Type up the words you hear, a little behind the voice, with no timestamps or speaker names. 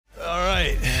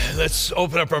Let's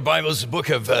open up our Bibles, the book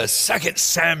of 2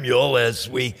 Samuel, as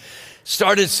we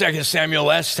started 2 Samuel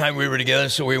last time we were together,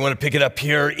 so we want to pick it up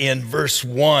here in verse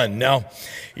 1. Now,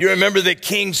 you remember that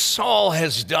King Saul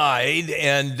has died,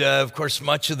 and of course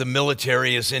much of the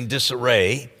military is in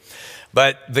disarray,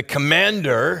 but the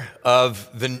commander of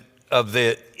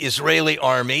the Israeli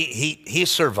army, he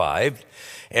survived,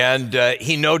 and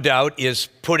he no doubt is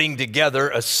putting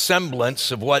together a semblance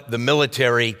of what the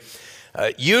military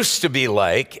used to be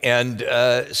like. And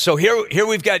so here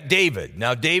we've got David.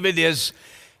 Now David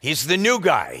he's the new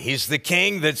guy. He's the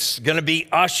king that's going to be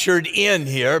ushered in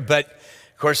here, but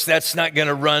of course that's not going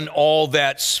to run all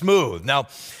that smooth. Now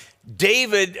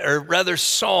David, or rather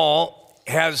Saul,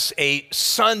 has a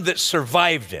son that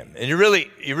survived him. And you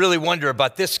really wonder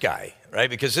about this guy, right?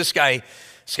 Because this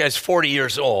guy's 40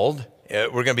 years old. We're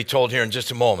going to be told here in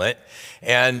just a moment.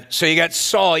 And so you got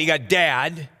Saul, you got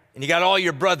dad, and you got all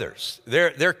your brothers.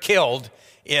 They're killed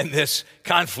in this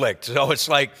conflict. So it's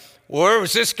like, where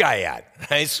was this guy at?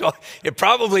 Right? So it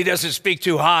probably doesn't speak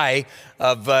too high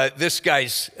of this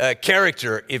guy's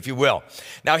character, if you will.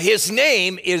 Now his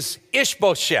name is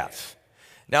Ishbosheth.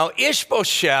 Now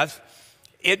Ishbosheth,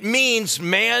 it means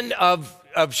man of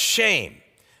shame.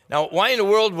 Now why in the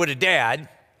world would a dad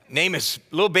name his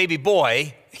little baby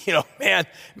boy,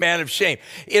 man of shame?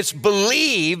 It's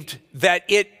believed that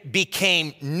it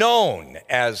became known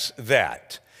as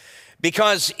that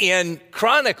because in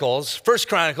Chronicles, 1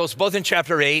 Chronicles, both in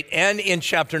chapter 8 and in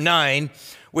chapter 9,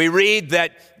 we read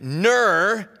that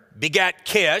Ner begat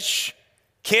Kish,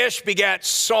 Kish begat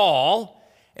Saul,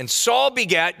 and Saul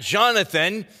begat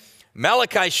Jonathan,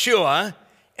 Malchishua,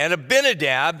 and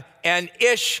Abinadab, and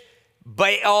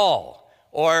Ishbaal,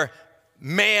 or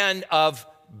man of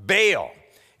Baal.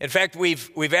 In fact,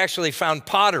 we've actually found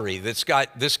pottery that's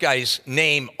got this guy's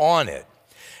name on it.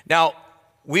 Now,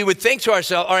 we would think to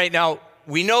ourselves, all right, now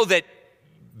we know that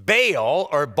Baal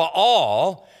or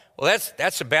Baal, well,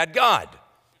 that's a bad god.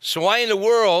 So why in the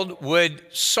world would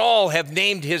Saul have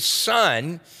named his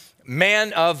son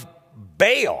man of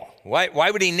Baal? Why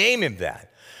would he name him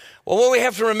that? Well, what we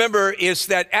have to remember is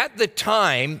that at the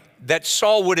time that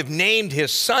Saul would have named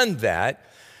his son that,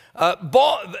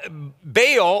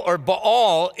 Baal or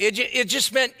Baal, it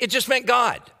just meant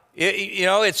God.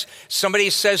 It's somebody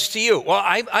says to you, well,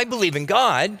 I believe in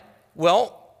God.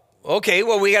 Well, okay,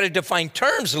 well, we got to define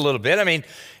terms a little bit. I mean,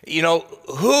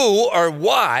 who or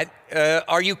what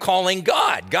are you calling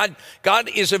God? God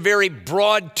is a very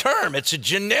broad term. It's a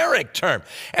generic term.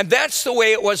 And that's the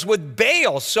way it was with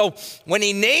Baal. So when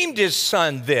he named his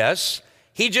son this,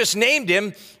 he just named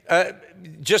him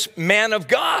just man of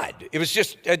God. It was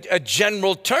just a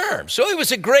general term. So it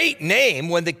was a great name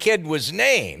when the kid was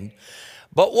named.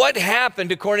 But what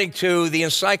happened, according to the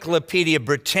Encyclopedia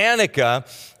Britannica,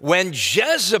 when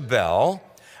Jezebel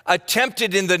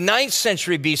attempted in the 9th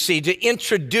century BC to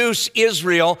introduce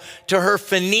Israel to her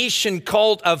Phoenician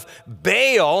cult of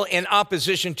Baal in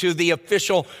opposition to the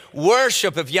official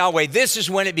worship of Yahweh, this is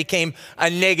when it became a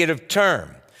negative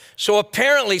term. So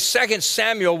apparently 2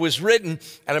 Samuel was written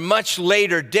at a much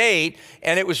later date,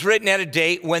 and it was written at a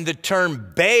date when the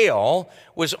term Baal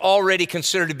was already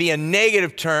considered to be a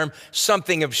negative term,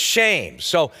 something of shame.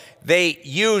 So they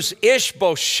use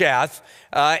Ishbosheth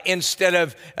instead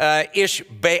of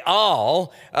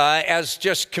Ishbaal as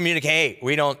just communicating, hey,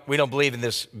 we don't believe in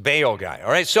this Baal guy.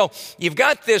 All right, so you've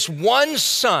got this one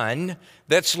son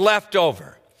that's left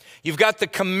over. You've got the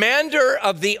commander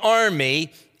of the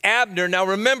army, Abner. Now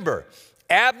remember,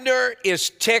 Abner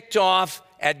is ticked off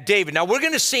at David. Now we're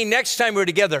going to see next time we're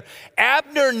together,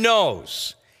 Abner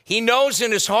knows. He knows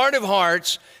in his heart of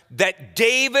hearts that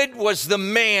David was the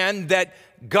man that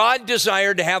God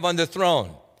desired to have on the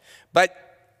throne. But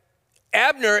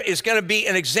Abner is going to be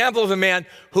an example of a man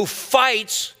who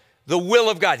fights the will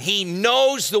of God. He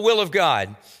knows the will of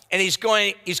God, and he's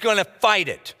going to fight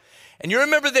it. And you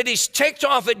remember that he's ticked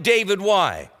off at David.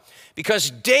 Why?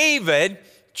 Because David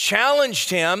challenged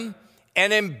him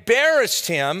and embarrassed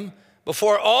him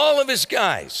before all of his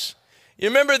guys. You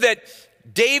remember that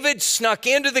David snuck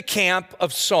into the camp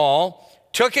of Saul,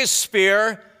 took his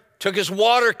spear, took his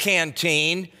water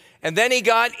canteen, and then he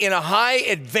got in a high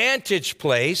advantage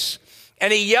place,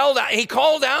 and he yelled out, he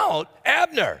called out,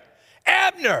 Abner,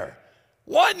 Abner,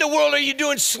 what in the world are you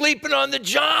doing sleeping on the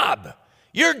job?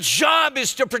 Your job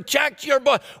is to protect your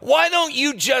boy. Why don't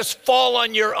you just fall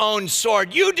on your own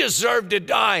sword? You deserve to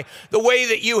die the way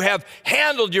that you have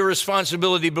handled your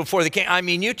responsibility before the king. I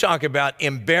mean, you talk about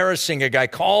embarrassing a guy,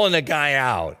 calling a guy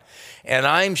out. And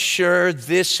I'm sure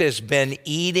this has been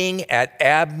eating at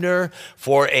Abner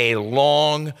for a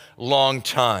long, long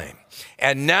time.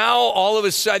 And now all of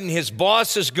a sudden his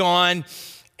boss is gone,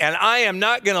 and I am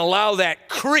not going to allow that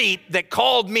creep that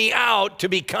called me out to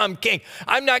become king.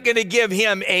 I'm not going to give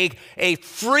him a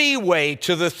freeway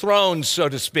to the throne, so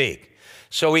to speak.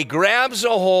 So he grabs a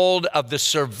hold of the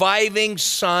surviving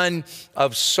son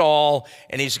of Saul,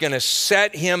 and he's going to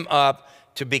set him up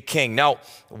to be king. Now,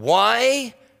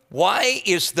 why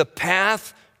is the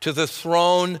path to the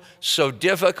throne so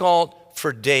difficult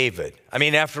for David? I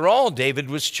mean, after all, David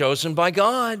was chosen by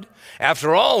God.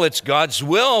 After all, it's God's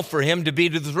will for him to be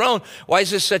to the throne. Why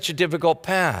is this such a difficult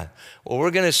path? Well,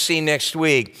 we're going to see next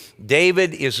week,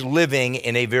 David is living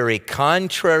in a very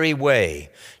contrary way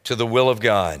to the will of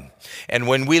God. And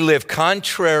when we live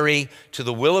contrary to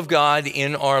the will of God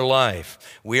in our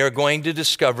life, we are going to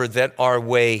discover that our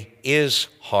way is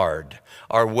hard.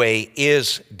 Our way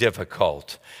is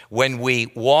difficult. When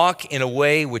we walk in a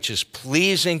way which is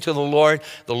pleasing to the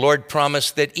Lord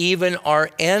promised that even our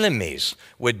enemies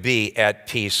would be at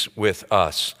peace with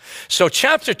us. So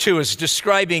chapter 2 is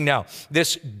describing now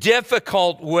this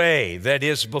difficult way that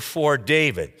is before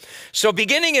David. So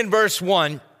beginning in verse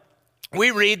 1,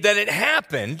 we read that it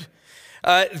happened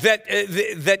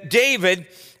that David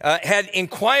had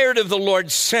inquired of the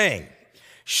Lord, saying,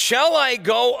 "Shall I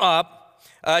go up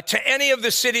to any of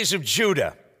the cities of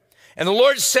Judah?" And the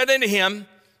Lord said unto him,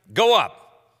 "Go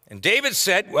up." And David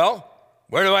said, "Well,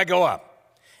 where do I go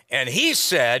up?" And he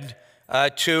said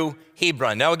to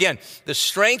Hebron. Now again, the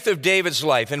strength of David's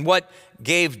life and what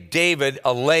gave David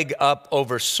a leg up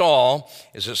over Saul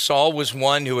is that Saul was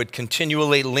one who would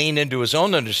continually lean into his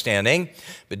own understanding,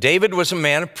 but David was a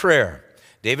man of prayer.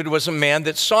 David was a man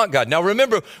that sought God. Now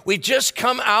remember, we've just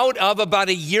come out of about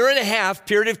a year and a half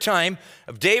period of time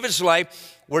of David's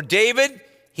life where David,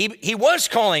 he was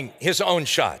calling his own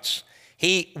shots.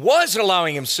 He was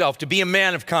allowing himself to be a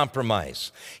man of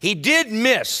compromise. He did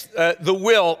miss the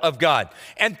will of God,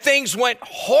 and things went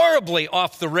horribly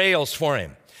off the rails for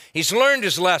him. He's learned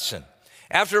his lesson.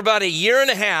 After about a year and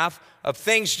a half of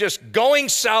things just going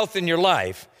south in your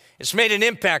life, it's made an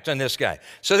impact on this guy.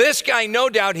 So this guy, no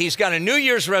doubt, he's got a New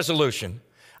Year's resolution.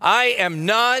 I am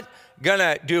not going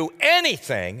to do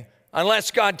anything unless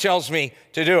God tells me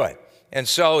to do it. And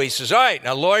so he says, all right,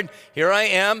 now, Lord, here I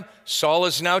am. Saul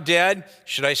is now dead.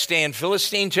 Should I stay in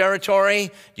Philistine territory?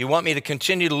 Do you want me to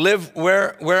continue to live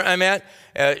where I'm at?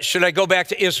 Should I go back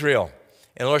to Israel?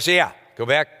 And the Lord said, yeah, go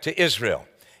back to Israel.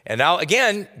 And now,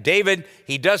 again, David,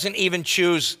 he doesn't even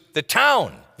choose the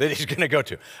town that he's going to go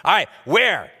to. All right,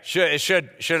 where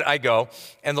should I go?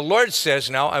 And the Lord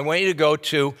says, now, I want you to go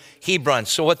to Hebron.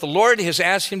 So what the Lord has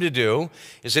asked him to do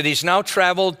is that he's now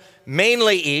traveled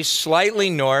mainly east, slightly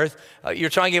north.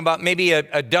 You're talking about maybe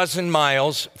a dozen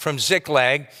miles from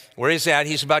Ziklag, where he's at.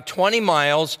 He's about 20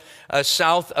 miles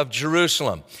south of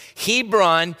Jerusalem.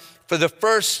 Hebron, for the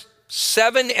first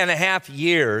 7.5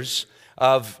 years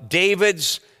of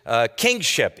David's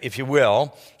kingship, if you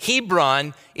will,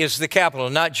 Hebron is the capital,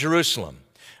 not Jerusalem.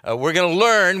 We're going to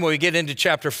learn when we get into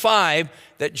chapter 5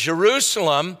 that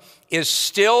Jerusalem is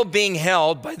still being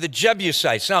held by the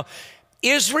Jebusites. Now,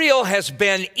 Israel has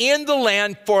been in the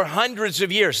land for hundreds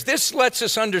of years. This lets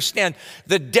us understand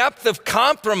the depth of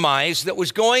compromise that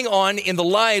was going on in the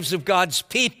lives of God's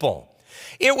people.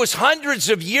 It was hundreds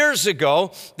of years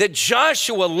ago that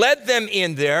Joshua led them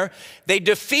in there. They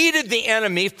defeated the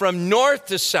enemy from north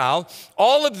to south.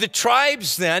 All of the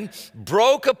tribes then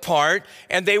broke apart,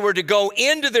 and they were to go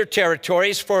into their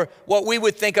territories for what we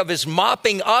would think of as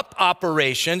mopping up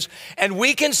operations. And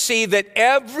we can see that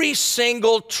every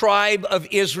single tribe of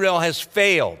Israel has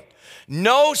failed.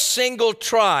 No single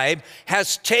tribe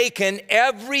has taken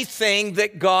everything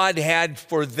that God had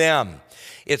for them.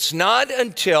 It's not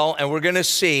until, and we're going to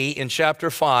see in chapter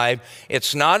 5,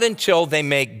 it's not until they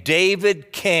make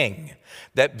David king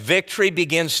that victory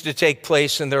begins to take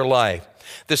place in their life.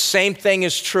 The same thing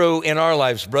is true in our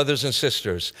lives, brothers and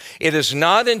sisters. It is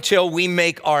not until we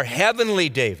make our heavenly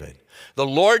David, the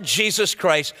Lord Jesus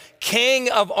Christ, King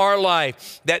of our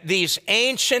life, that these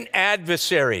ancient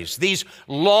adversaries, these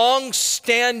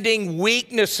long-standing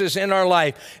weaknesses in our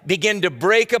life begin to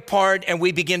break apart, and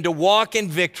we begin to walk in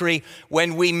victory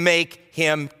when we make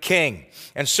him king.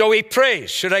 And so he prays,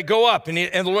 should I go up? And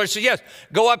the Lord said, yes,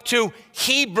 go up to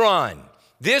Hebron.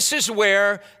 This is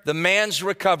where the man's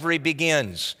recovery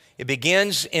begins. It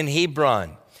begins in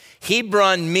Hebron.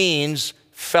 Hebron means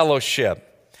fellowship.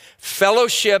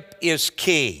 Fellowship is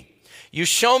key. You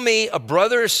show me a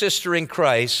brother or sister in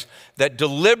Christ that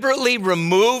deliberately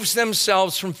removes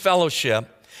themselves from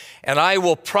fellowship, and I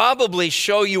will probably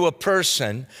show you a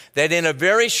person that in a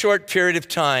very short period of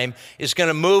time is going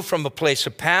to move from a place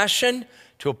of passion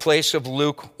to a place of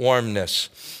lukewarmness.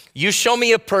 You show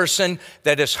me a person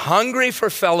that is hungry for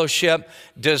fellowship,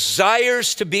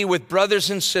 desires to be with brothers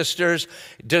and sisters,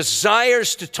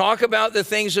 desires to talk about the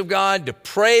things of God, to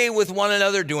pray with one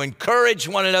another, to encourage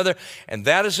one another, and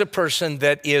that is a person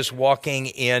that is walking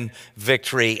in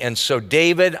victory. And so,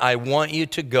 David, I want you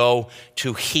to go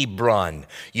to Hebron.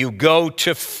 You go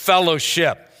to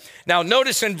fellowship. Now,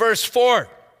 notice in verse 4,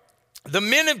 the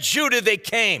men of Judah, they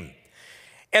came.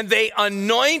 And they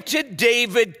anointed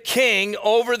David king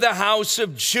over the house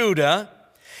of Judah.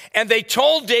 And they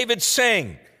told David,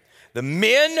 saying, the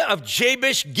men of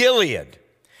Jabesh Gilead,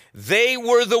 they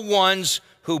were the ones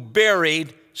who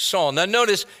buried Saul. Now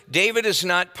notice, David is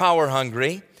not power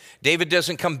hungry. David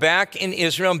doesn't come back in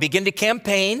Israel and begin to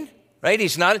campaign, right?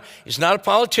 He's not a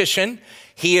politician.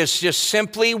 He is just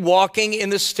simply walking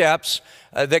in the steps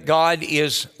that God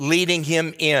is leading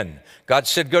him in. God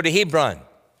said, go to Hebron.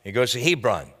 He goes to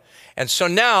Hebron. And so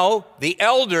now the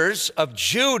elders of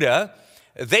Judah,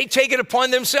 they take it upon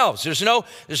themselves. There's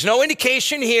no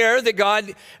indication here that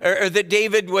God or that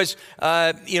David was,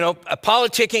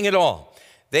 politicking at all.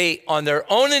 They, on their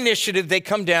own initiative, they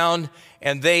come down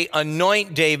and they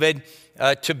anoint David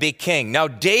to be king. Now,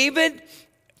 David,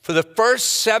 for the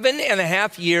first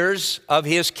 7.5 years of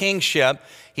his kingship,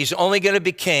 he's only going to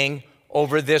be king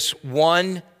over this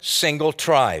one single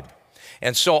tribe.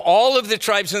 And so all of the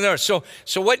tribes in the north.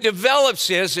 So what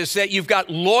develops is that you've got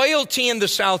loyalty in the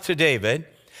south to David,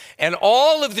 and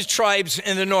all of the tribes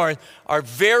in the north are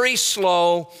very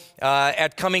slow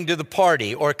at coming to the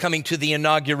party or coming to the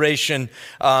inauguration,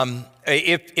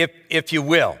 if you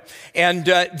will. And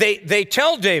they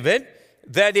tell David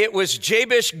that it was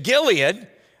Jabesh Gilead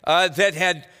that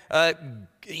had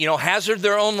hazarded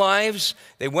their own lives.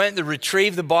 They went to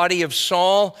retrieve the body of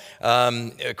Saul,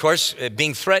 of course,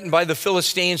 being threatened by the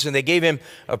Philistines, and they gave him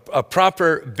a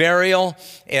proper burial.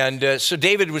 And so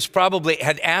David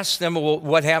had asked them, well,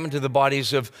 what happened to the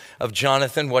bodies of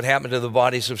Jonathan? What happened to the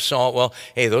bodies of Saul? Well,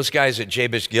 hey, those guys at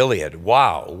Jabesh Gilead,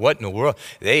 wow, what in the world?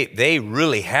 They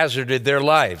really hazarded their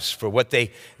lives for what they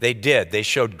did. They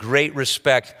showed great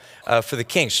respect for the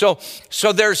king. So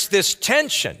there's this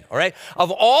tension, all right? Of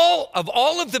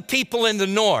all of the people in the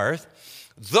north,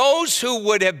 those who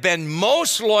would have been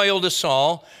most loyal to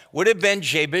Saul would have been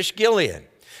Jabesh Gilead.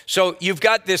 So you've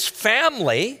got this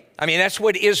family. I mean, that's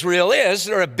what Israel is.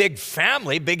 They're a big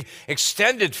family, big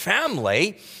extended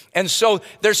family. And so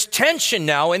there's tension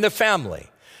now in the family.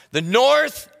 The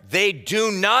north, they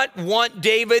do not want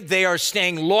David. They are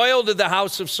staying loyal to the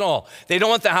house of Saul. They don't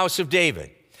want the house of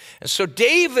David. And so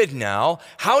David now,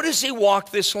 how does he walk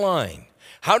this line?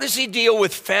 How does he deal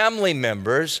with family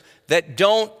members that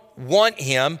don't want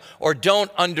him or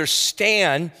don't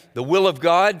understand the will of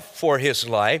God for his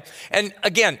life? And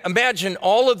again, imagine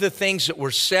all of the things that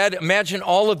were said. Imagine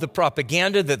all of the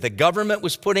propaganda that the government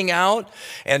was putting out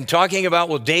and talking about,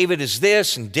 well, David is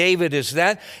this and David is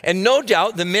that. And no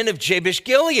doubt the men of Jabesh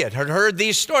Gilead had heard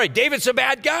these stories. David's a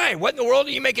bad guy. What in the world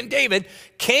are you making David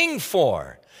king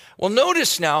for? Well,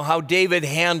 notice now how David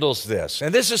handles this.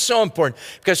 And this is so important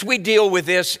because we deal with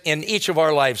this in each of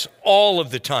our lives all of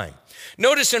the time.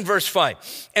 Notice in verse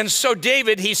 5, and so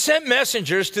David, he sent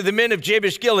messengers to the men of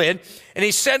Jabesh Gilead, and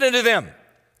he said unto them,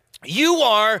 you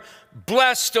are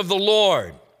blessed of the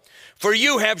Lord, for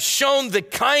you have shown the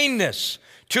kindness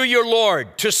to your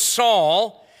Lord, to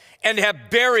Saul, and have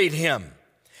buried him.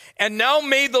 And now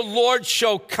may the Lord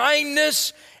show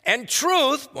kindness and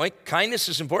truth. Boy, kindness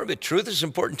is important, but truth is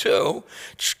important too.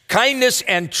 Kindness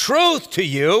and truth to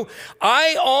you.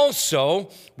 I also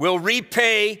will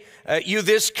repay you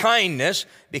this kindness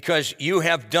because you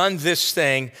have done this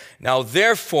thing. Now,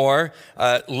 therefore,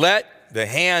 let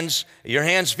your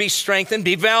hands be strengthened,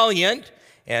 be valiant,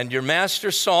 and your master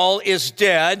Saul is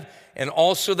dead, and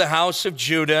also the house of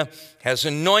Judah has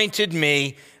anointed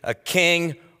me a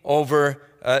king over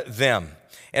them.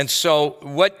 And so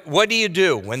what do you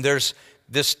do when there's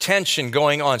this tension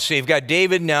going on? So you've got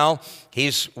David now,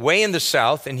 he's way in the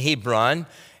south in Hebron,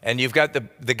 and you've got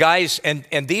the guys, and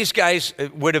these guys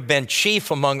would have been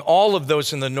chief among all of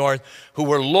those in the north who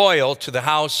were loyal to the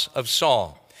house of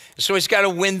Saul. So he's got to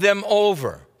win them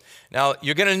over. Now,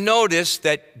 you're going to notice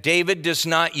that David does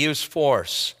not use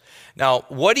force. Now,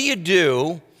 what do you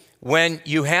do when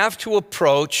you have to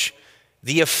approach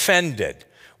the offended?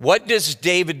 What does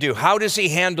David do? How does he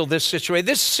handle this situation?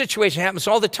 This situation happens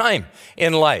all the time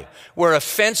in life, where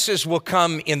offenses will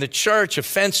come in the church,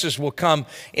 offenses will come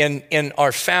in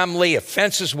our family,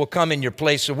 offenses will come in your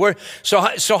place of work.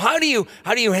 So how do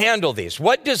you handle these?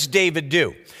 What does David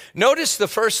do? Notice the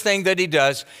first thing that he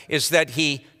does is that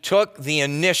he took the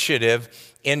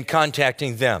initiative in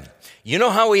contacting them. You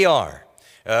know how we are.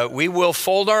 We will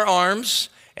fold our arms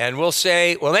And we'll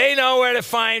say, well, they know where to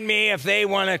find me if they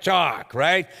want to talk,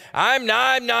 right? I'm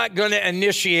not going to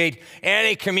initiate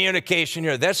any communication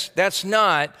here. That's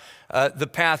not the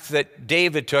path that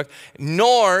David took,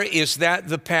 nor is that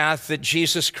the path that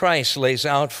Jesus Christ lays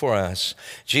out for us.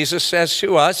 Jesus says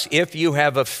to us, if you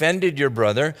have offended your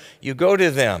brother, you go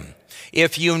to them.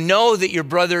 If you know that your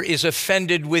brother is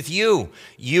offended with you,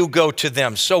 you go to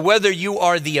them. So whether you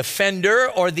are the offender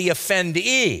or the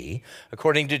offendee,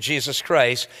 according to Jesus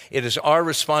Christ, it is our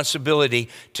responsibility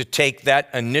to take that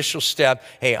initial step.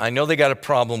 Hey, I know they got a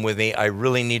problem with me. I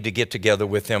really need to get together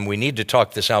with them. We need to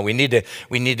talk this out. We need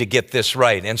to get this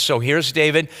right. And so here's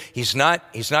David. He's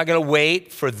not going to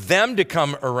wait for them to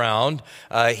come around.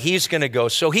 He's going to go.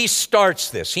 So he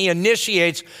starts this. He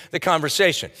initiates the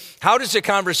conversation. How does the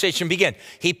conversation begin?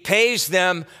 He pays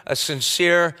them a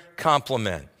sincere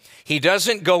compliment. He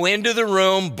doesn't go into the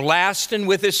room blasting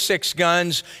with his 6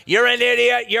 guns. You're an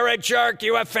idiot. You're a jerk.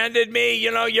 You offended me.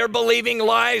 You know, you're believing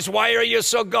lies. Why are you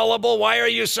so gullible? Why are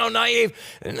you so naive?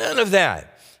 None of that.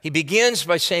 He begins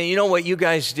by saying, you know what you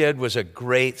guys did was a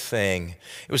great thing.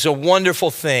 It was a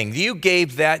wonderful thing. You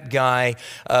gave that guy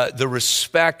the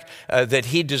respect that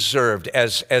he deserved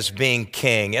as being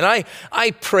king. And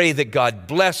I pray that God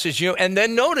blesses you. And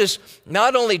then notice,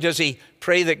 not only does he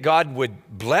pray that God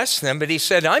would bless them, but he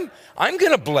said, I'm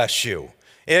going to bless you.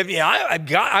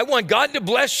 I want God to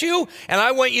bless you, and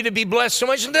I want you to be blessed so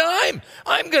much that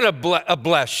I'm going to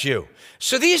bless you.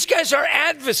 So these guys are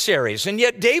adversaries, and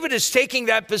yet David is taking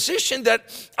that position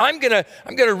that I'm gonna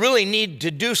really need to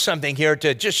do something here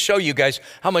to just show you guys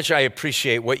how much I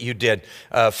appreciate what you did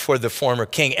for the former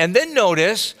king. And then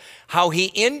notice how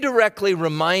he indirectly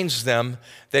reminds them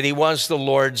that he was the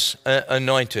Lord's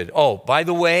anointed. Oh, by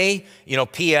the way,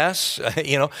 P.S.,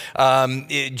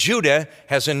 Judah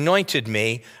has anointed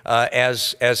me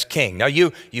as king. Now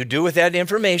you do with that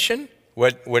information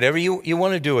whatever you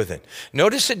want to do with it.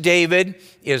 Notice that David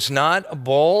is not a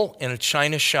bull in a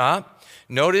china shop.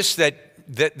 Notice that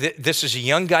this is a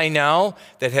young guy now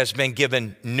that has been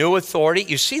given new authority.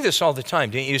 You see this all the time,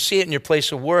 don't you? You see it in your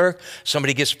place of work.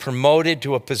 Somebody gets promoted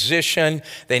to a position.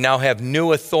 They now have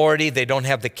new authority. They don't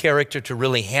have the character to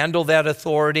really handle that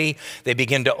authority. They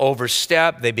begin to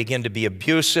overstep. They begin to be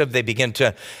abusive. They begin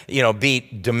to, be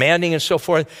demanding and so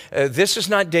forth. This is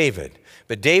not David.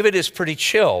 But David is pretty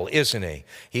chill, isn't he?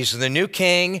 He's the new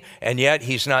king, and yet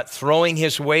he's not throwing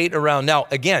his weight around. Now,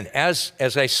 again, as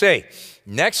I say,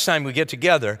 next time we get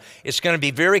together, it's going to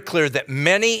be very clear that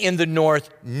many in the north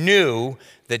knew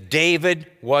that David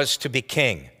was to be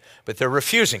king, but they're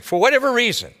refusing for whatever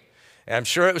reason. I'm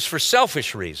sure it was for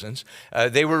selfish reasons.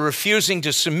 They were refusing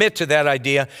to submit to that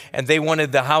idea, and they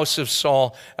wanted the house of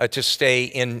Saul to stay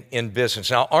in business.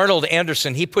 Now, Arnold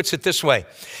Anderson, he puts it this way.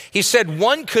 He said,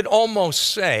 one could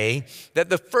almost say that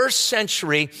the first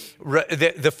century,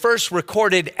 the first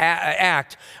recorded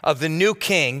act of the new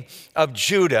king of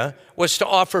Judah was to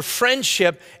offer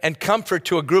friendship and comfort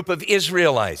to a group of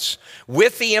Israelites,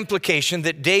 with the implication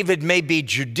that David may be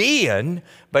Judean,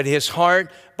 but his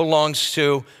heart belongs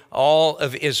to all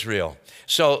of Israel.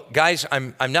 So, guys,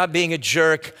 I'm not being a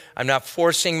jerk. I'm not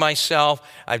forcing myself.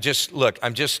 I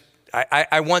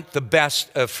want the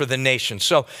best for the nation.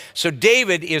 So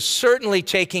David is certainly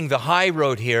taking the high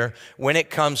road here when it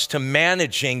comes to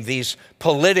managing these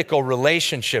political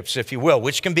relationships, if you will,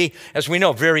 which can be, as we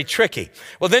know, very tricky.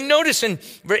 Well, then notice,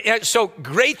 so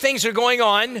great things are going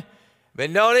on, but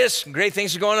notice great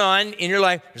things are going on in your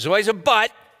life. There's always a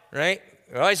but, right?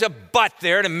 There's always a but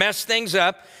there to mess things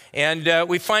up. And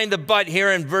we find the but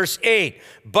here in verse 8.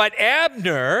 But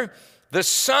Abner, the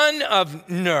son of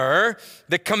Ner,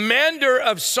 the commander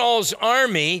of Saul's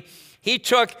army, he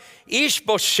took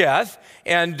Ishbosheth,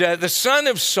 and the son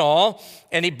of Saul,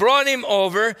 and he brought him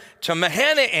over to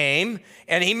Mahanaim,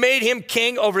 and he made him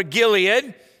king over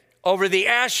Gilead, over the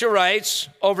Asherites,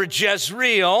 over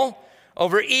Jezreel,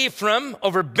 over Ephraim,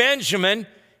 over Benjamin,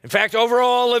 in fact, over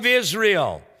all of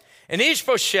Israel. And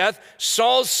Ishbosheth,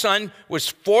 Saul's son, was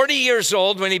 40 years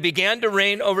old when he began to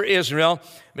reign over Israel.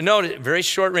 But notice, very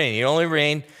short reign. He only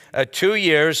reigned 2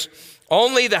 years.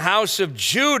 Only the house of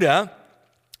Judah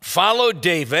followed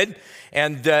David.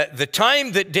 And the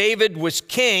time that David was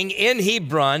king in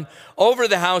Hebron over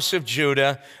the house of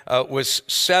Judah was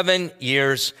 7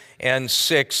 years and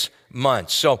 6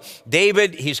 months. So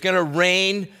David, he's going to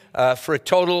reign for a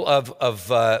total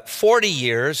of 40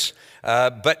 years.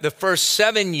 But the first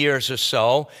 7 years or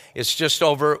so, it's just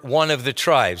over one of the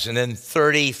tribes. And then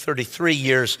 33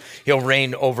 years, he'll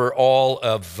reign over all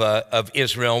of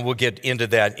Israel. And we'll get into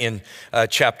that in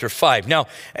chapter 5. Now,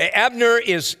 Abner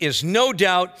is no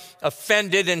doubt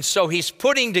offended, and so he's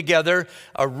putting together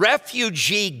a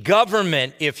refugee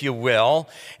government, if you will.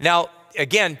 Now,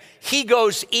 again, he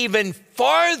goes even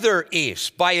farther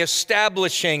east by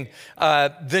establishing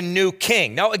the new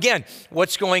king. Now, again,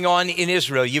 what's going on in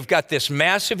Israel? You've got this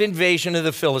massive invasion of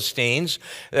the Philistines.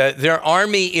 Their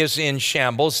army is in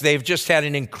shambles. They've just had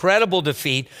an incredible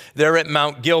defeat there at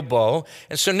Mount Gilboa.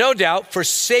 And so no doubt, for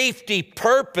safety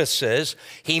purposes,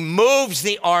 he moves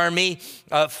the army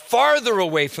farther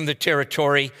away from the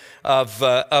territory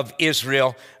of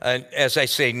Israel, as I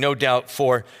say, no doubt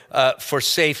for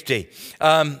safety.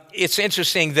 It's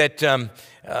interesting that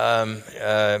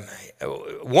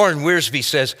Warren Wiersbe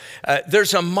says,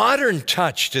 there's a modern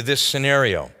touch to this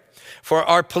scenario. For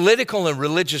our political and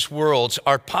religious worlds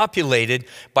are populated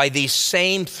by these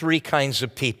same three kinds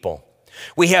of people.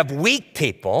 We have weak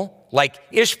people like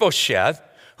Ishbosheth,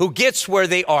 who gets where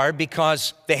they are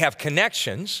because they have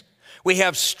connections. We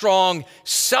have strong,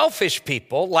 selfish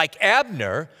people like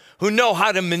Abner, who know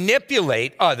how to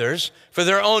manipulate others for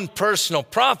their own personal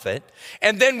profit.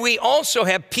 And then we also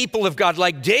have people of God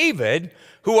like David,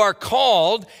 who are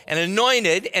called and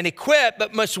anointed and equipped,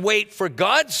 but must wait for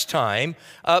God's time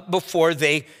before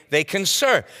they can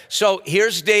serve. So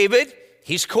here's David.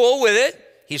 He's cool with it.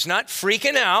 He's not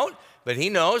freaking out, but he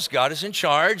knows God is in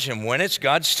charge, and when it's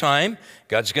God's time,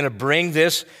 God's going to bring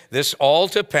this all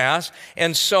to pass.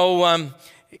 And so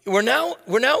we're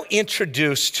now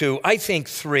introduced to, I think,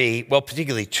 three, well,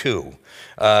 particularly two,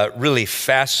 really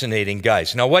fascinating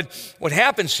guys. Now, what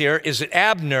happens here is that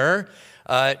Abner,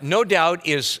 no doubt,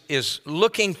 is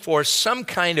looking for some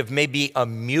kind of maybe a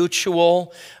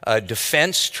mutual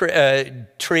defense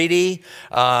treaty.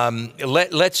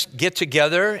 Let's get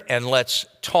together and let's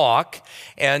talk.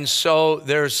 And so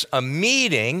there's a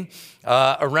meeting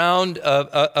around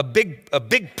a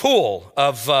big pool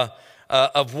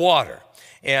of water.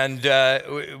 And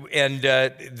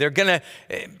they're gonna.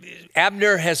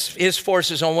 Abner has his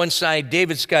forces on one side.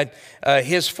 David's got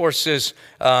his forces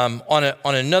on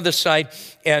another side.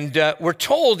 And we're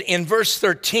told in verse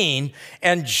 13,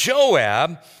 and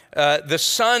Joab, the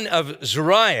son of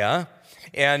Zeruiah,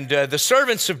 and the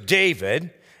servants of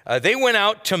David, they went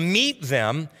out to meet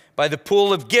them by the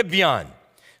pool of Gibeon,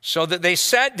 so that they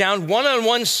sat down, one on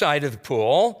one side of the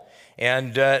pool,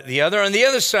 and the other on the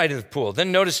other side of the pool.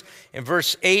 Then notice in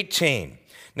verse 18,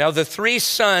 now the three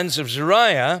sons of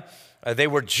Zeruiah, they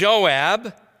were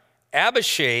Joab,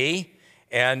 Abishai,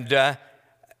 and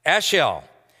Asahel.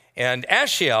 And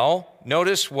Asahel,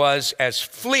 notice, was as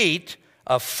fleet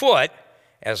of foot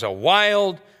as a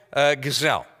wild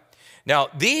gazelle. Now,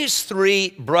 these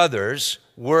three brothers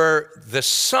were the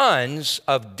sons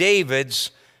of David's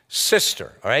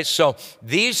sister. All right, so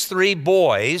these three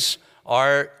boys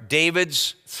are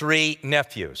David's three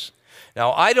nephews.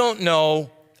 Now, I don't know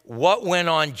what went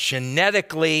on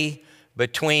genetically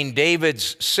between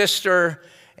David's sister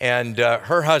and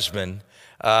her husband,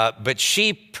 but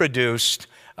she produced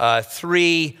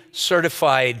three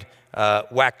certified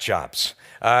whack jobs.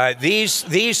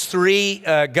 These three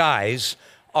guys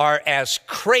are as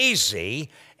crazy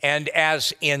and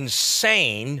as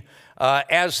insane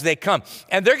as they come.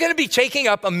 And they're going to be taking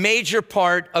up a major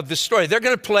part of the story. They're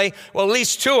going to play, well, at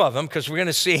least two of them, because we're going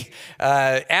to see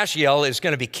Asahel is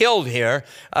going to be killed here.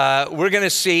 We're going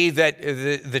to see that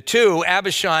the two,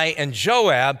 Abishai and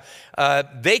Joab,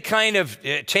 they kind of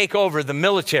take over the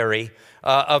military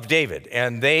of David.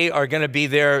 And they are going to be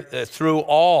there through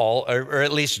all, or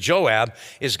at least Joab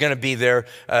is going to be there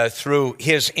through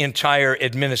his entire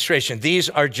administration. These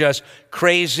are just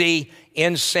crazy,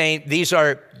 insane. These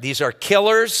are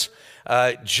killers.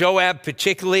 Joab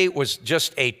particularly was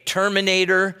just a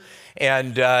terminator,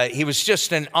 and he was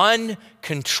just an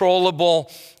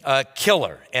uncontrollable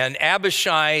killer. And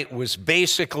Abishai was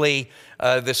basically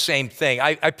the same thing.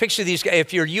 I picture these guys,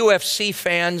 if you're UFC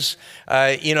fans,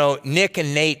 Nick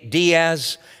and Nate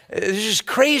Diaz, they're just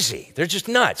crazy. They're just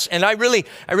nuts. And I really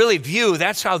view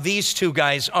that's how these two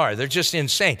guys are. They're just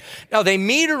insane. Now, they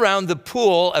meet around the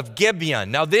pool of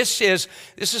Gibeon. Now, this is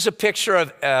a picture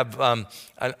of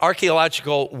an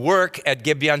archaeological work at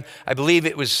Gibeon. I believe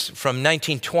it was from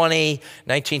 1920,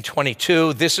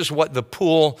 1922. This is what the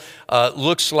pool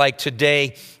looks like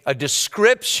today. A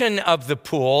description of the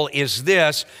pool is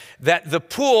this, that the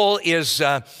pool is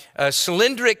a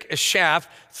cylindric shaft,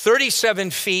 37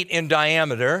 feet in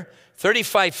diameter,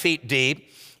 35 feet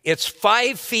deep. It's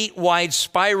 5 feet wide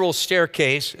spiral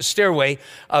stairway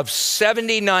of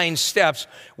 79 steps,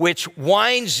 which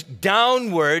winds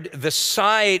downward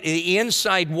the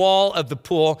inside wall of the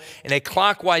pool in a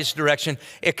clockwise direction.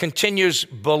 It continues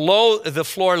below the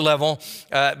floor level,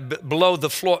 floor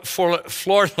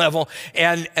level,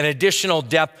 and an additional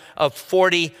depth of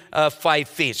 45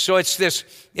 feet. So it's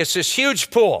this huge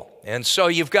pool. And so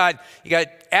you got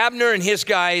Abner and his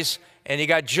guys, and you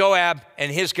got Joab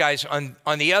and his guys on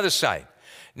the other side.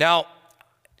 Now,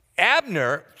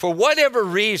 Abner, for whatever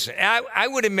reason, I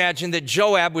would imagine that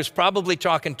Joab was probably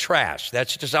talking trash.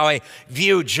 That's just how I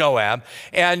view Joab.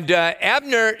 And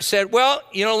Abner said, well,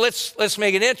 let's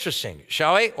make it interesting,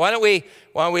 shall we? Why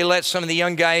don't we let some of the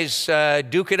young guys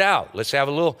duke it out? Let's have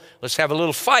a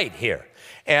little fight here.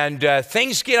 And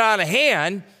things get out of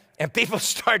hand, and people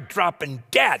start dropping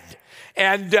dead.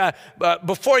 And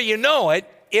before you know it,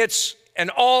 it's an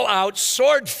all-out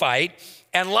sword fight,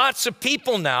 and lots of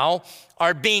people now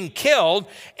are being killed,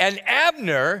 and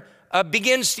Abner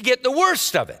begins to get the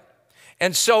worst of it.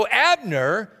 And so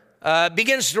Abner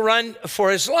begins to run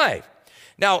for his life.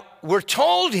 Now, we're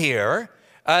told here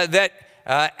that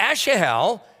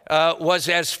Asahel was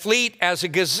as fleet as a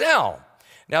gazelle.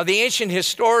 Now, the ancient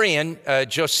historian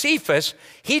Josephus,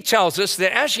 he tells us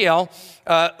that Asahel,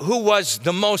 who was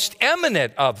the most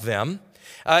eminent of them,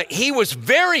 he was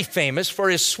very famous for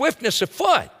his swiftness of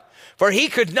foot. For he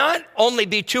could not only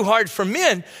be too hard for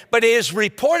men, but he is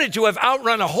reported to have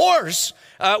outrun a horse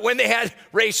when they had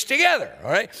raced together. All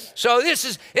right. So this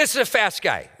is a fast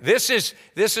guy. This is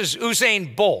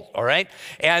Usain Bolt. All right.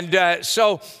 And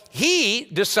so he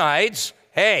decides,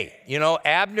 hey,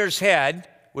 Abner's head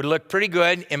would look pretty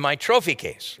good in my trophy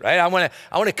case, right? I want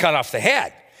to cut off the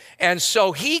head. And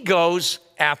so he goes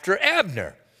after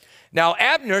Abner. Now,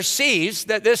 Abner sees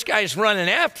that this guy's running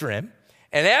after him,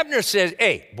 and Abner says,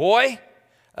 hey, boy,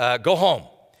 go home.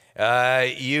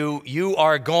 You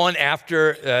are going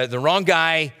after the wrong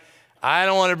guy. I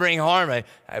don't want to bring harm.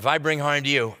 If I bring harm to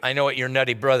you, I know what your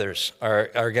nutty brothers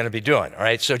are going to be doing, all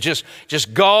right? So just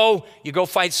go, you go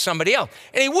fight somebody else.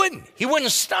 And he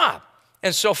wouldn't stop.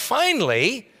 And so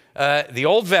finally, the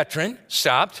old veteran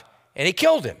stopped, and he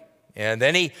killed him. And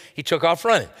then he took off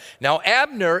running. Now,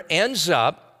 Abner ends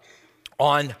up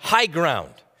on high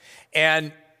ground,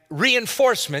 and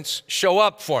reinforcements show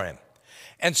up for him.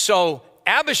 And so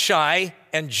Abishai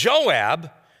and Joab,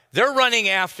 they're running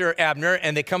after Abner,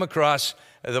 and they come across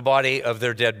the body of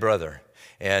their dead brother.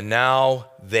 And now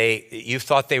you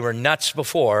thought they were nuts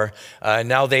before,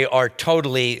 now they are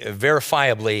totally,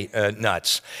 verifiably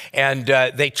nuts. And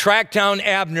they track down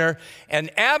Abner,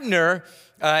 and Abner,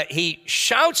 he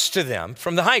shouts to them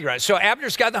from the high ground. So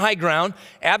Abner's got the high ground.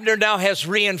 Abner now has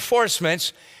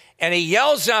reinforcements, and he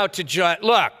yells out to Joab,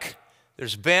 look,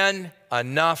 there's been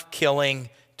enough killing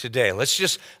today. Let's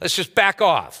just back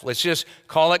off. Let's just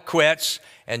call it quits.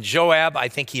 And Joab, I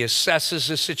think he assesses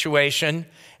the situation,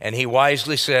 and he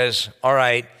wisely says, all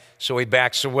right, so he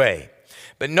backs away.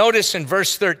 But notice in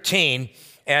verse 13,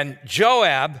 and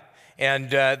Joab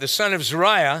and the son of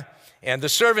Zeruiah and the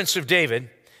servants of David,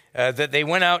 that they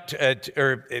went out,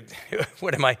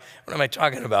 what am I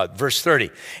talking about? Verse 30.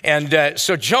 And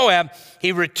so Joab,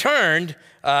 he returned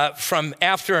from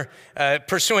after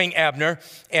pursuing Abner,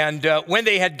 and when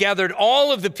they had gathered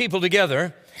all of the people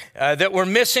together that were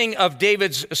missing of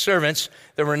David's servants,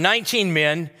 there were 19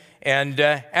 men and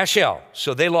Asahel.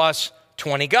 So they lost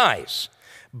 20 guys.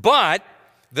 But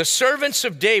the servants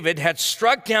of David had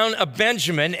struck down of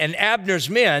Benjamin and Abner's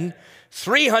men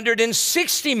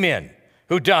 360 men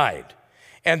who died.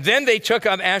 And then they took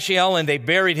up Asahel and they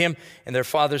buried him in their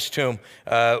father's tomb,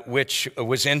 which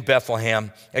was in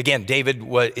Bethlehem. Again,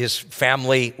 his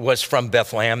family was from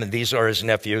Bethlehem, and these are his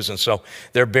nephews, and so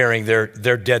they're burying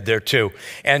their dead there too.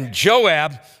 And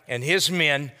Joab and his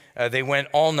men, they went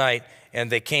all night, and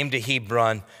they came to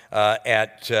Hebron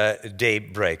at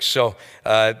daybreak. So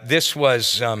this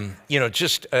was,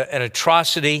 just an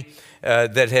atrocity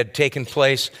that had taken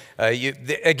place.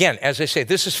 Again, as I say,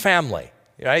 this is family.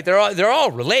 Right? They're all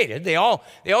related. They all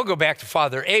go back to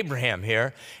Father Abraham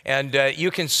here, and you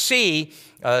can see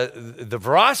the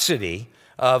veracity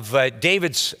of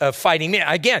David's fighting men.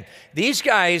 Again, these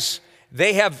guys,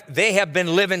 they have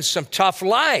been living some tough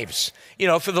lives,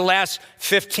 for the last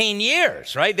 15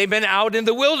 years, right? They've been out in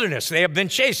the wilderness. They have been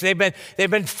chased. They've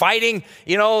been fighting,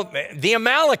 the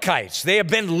Amalekites. They have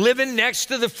been living next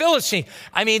to the Philistines.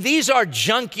 I mean, these are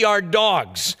junkyard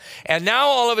dogs. And now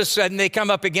all of a sudden they come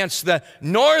up against the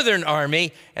northern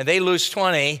army, and they lose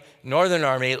 20. Northern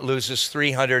army loses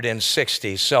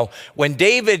 360. So when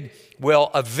David will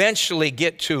eventually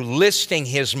get to listing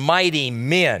his mighty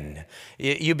men,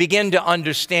 you begin to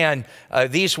understand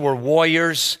these were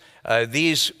warriors,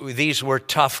 these were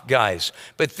tough guys.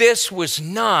 But this was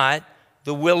not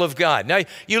the will of God. Now,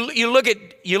 you look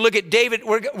at David.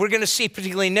 We're going to see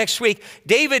particularly next week,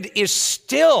 David is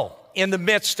still in the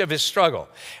midst of his struggle.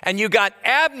 And you got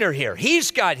Abner here. He's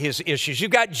got his issues.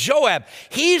 You've got Joab.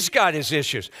 He's got his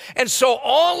issues. And so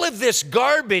all of this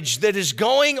garbage that is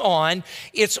going on,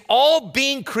 it's all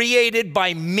being created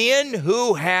by men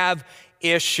who have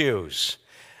issues.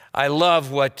 I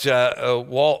love what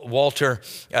Walter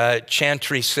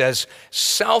Chantry says.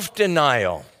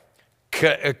 Self-denial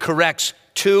corrects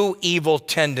two evil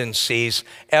tendencies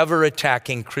ever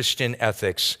attacking Christian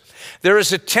ethics. There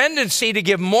is a tendency to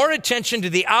give more attention to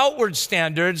the outward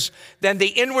standards than the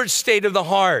inward state of the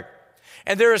heart.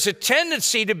 And there is a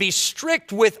tendency to be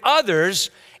strict with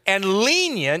others and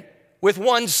lenient with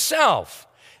oneself.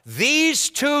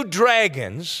 These two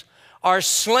dragons are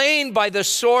slain by the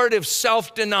sword of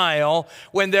self-denial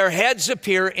when their heads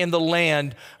appear in the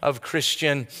land of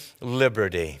Christian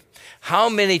liberty. How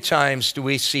many times do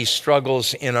we see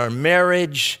struggles in our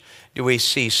marriage? Do we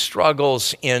see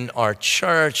struggles in our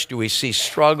church? Do we see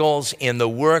struggles in the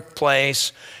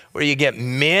workplace where you get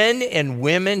men and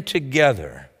women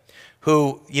together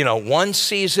who, one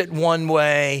sees it one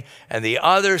way and the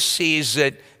other sees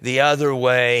it the other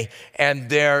way, and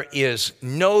there is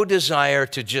no desire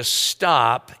to just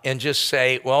stop and just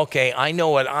say, well, okay, I know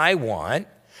what I want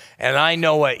and I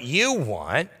know what you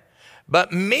want,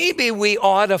 but maybe we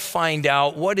ought to find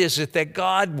out what is it that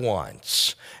God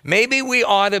wants. Maybe we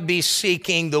ought to be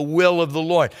seeking the will of the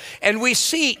Lord. And we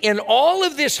see in all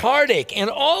of this heartache and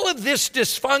all of this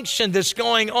dysfunction that's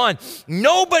going on,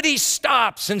 nobody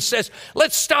stops and says,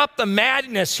 let's stop the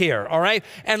madness here, all right?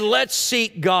 And let's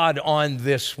seek God on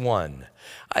this one.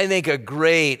 I think a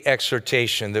great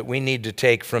exhortation that we need to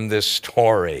take from this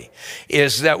story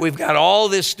is that we've got all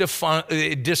this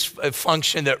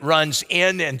dysfunction that runs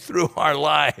in and through our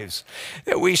lives,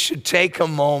 that we should take a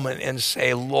moment and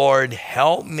say, Lord,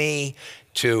 help me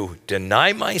to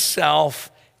deny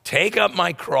myself, take up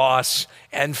my cross,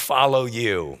 and follow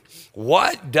you.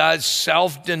 What does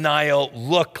self-denial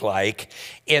look like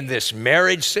in this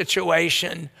marriage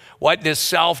situation? What does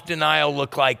self-denial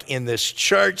look like in this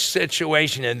church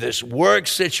situation, in this work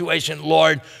situation?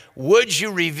 Lord, would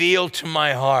you reveal to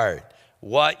my heart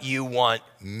what you want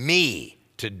me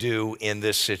to do in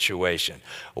this situation?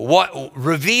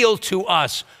 Reveal to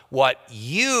us what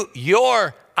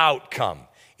your outcome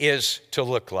is to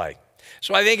look like.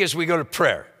 So I think as we go to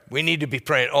prayer, we need to be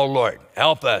praying, oh Lord,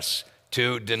 help us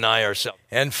to deny ourselves.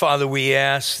 And Father, we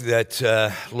ask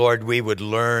that, Lord, we would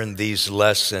learn these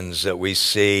lessons that we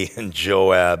see in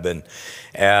Joab and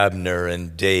Abner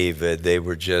and David. They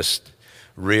were just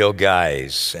real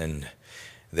guys, and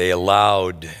they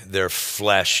allowed their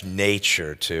flesh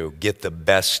nature to get the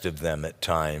best of them at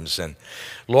times. And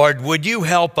Lord, would you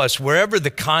help us wherever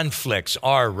the conflicts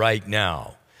are right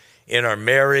now, in our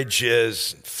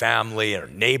marriages, family, our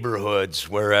neighborhoods,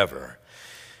 wherever.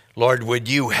 Lord, would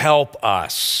you help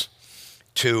us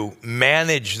to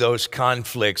manage those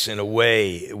conflicts in a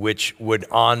way which would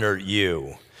honor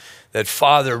you? That,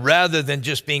 Father, rather than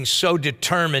just being so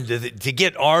determined to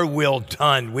get our will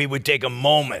done, we would take a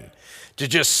moment to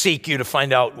just seek you to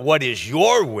find out what is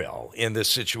your will in this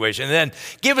situation. And then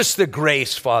give us the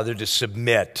grace, Father, to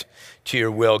submit to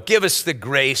your will. Give us the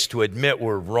grace to admit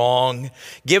we're wrong.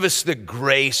 Give us the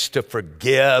grace to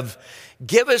forgive.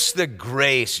 Give us the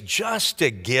grace just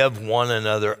to give one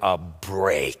another a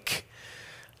break.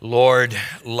 Lord,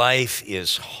 life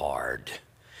is hard.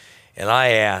 And I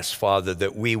ask, Father,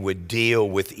 that we would deal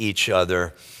with each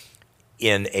other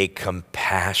in a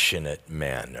compassionate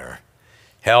manner.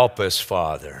 Help us,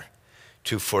 Father,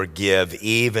 to forgive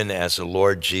even as the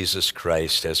Lord Jesus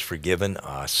Christ has forgiven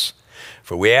us.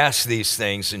 For we ask these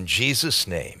things in Jesus'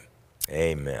 name,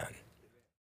 amen.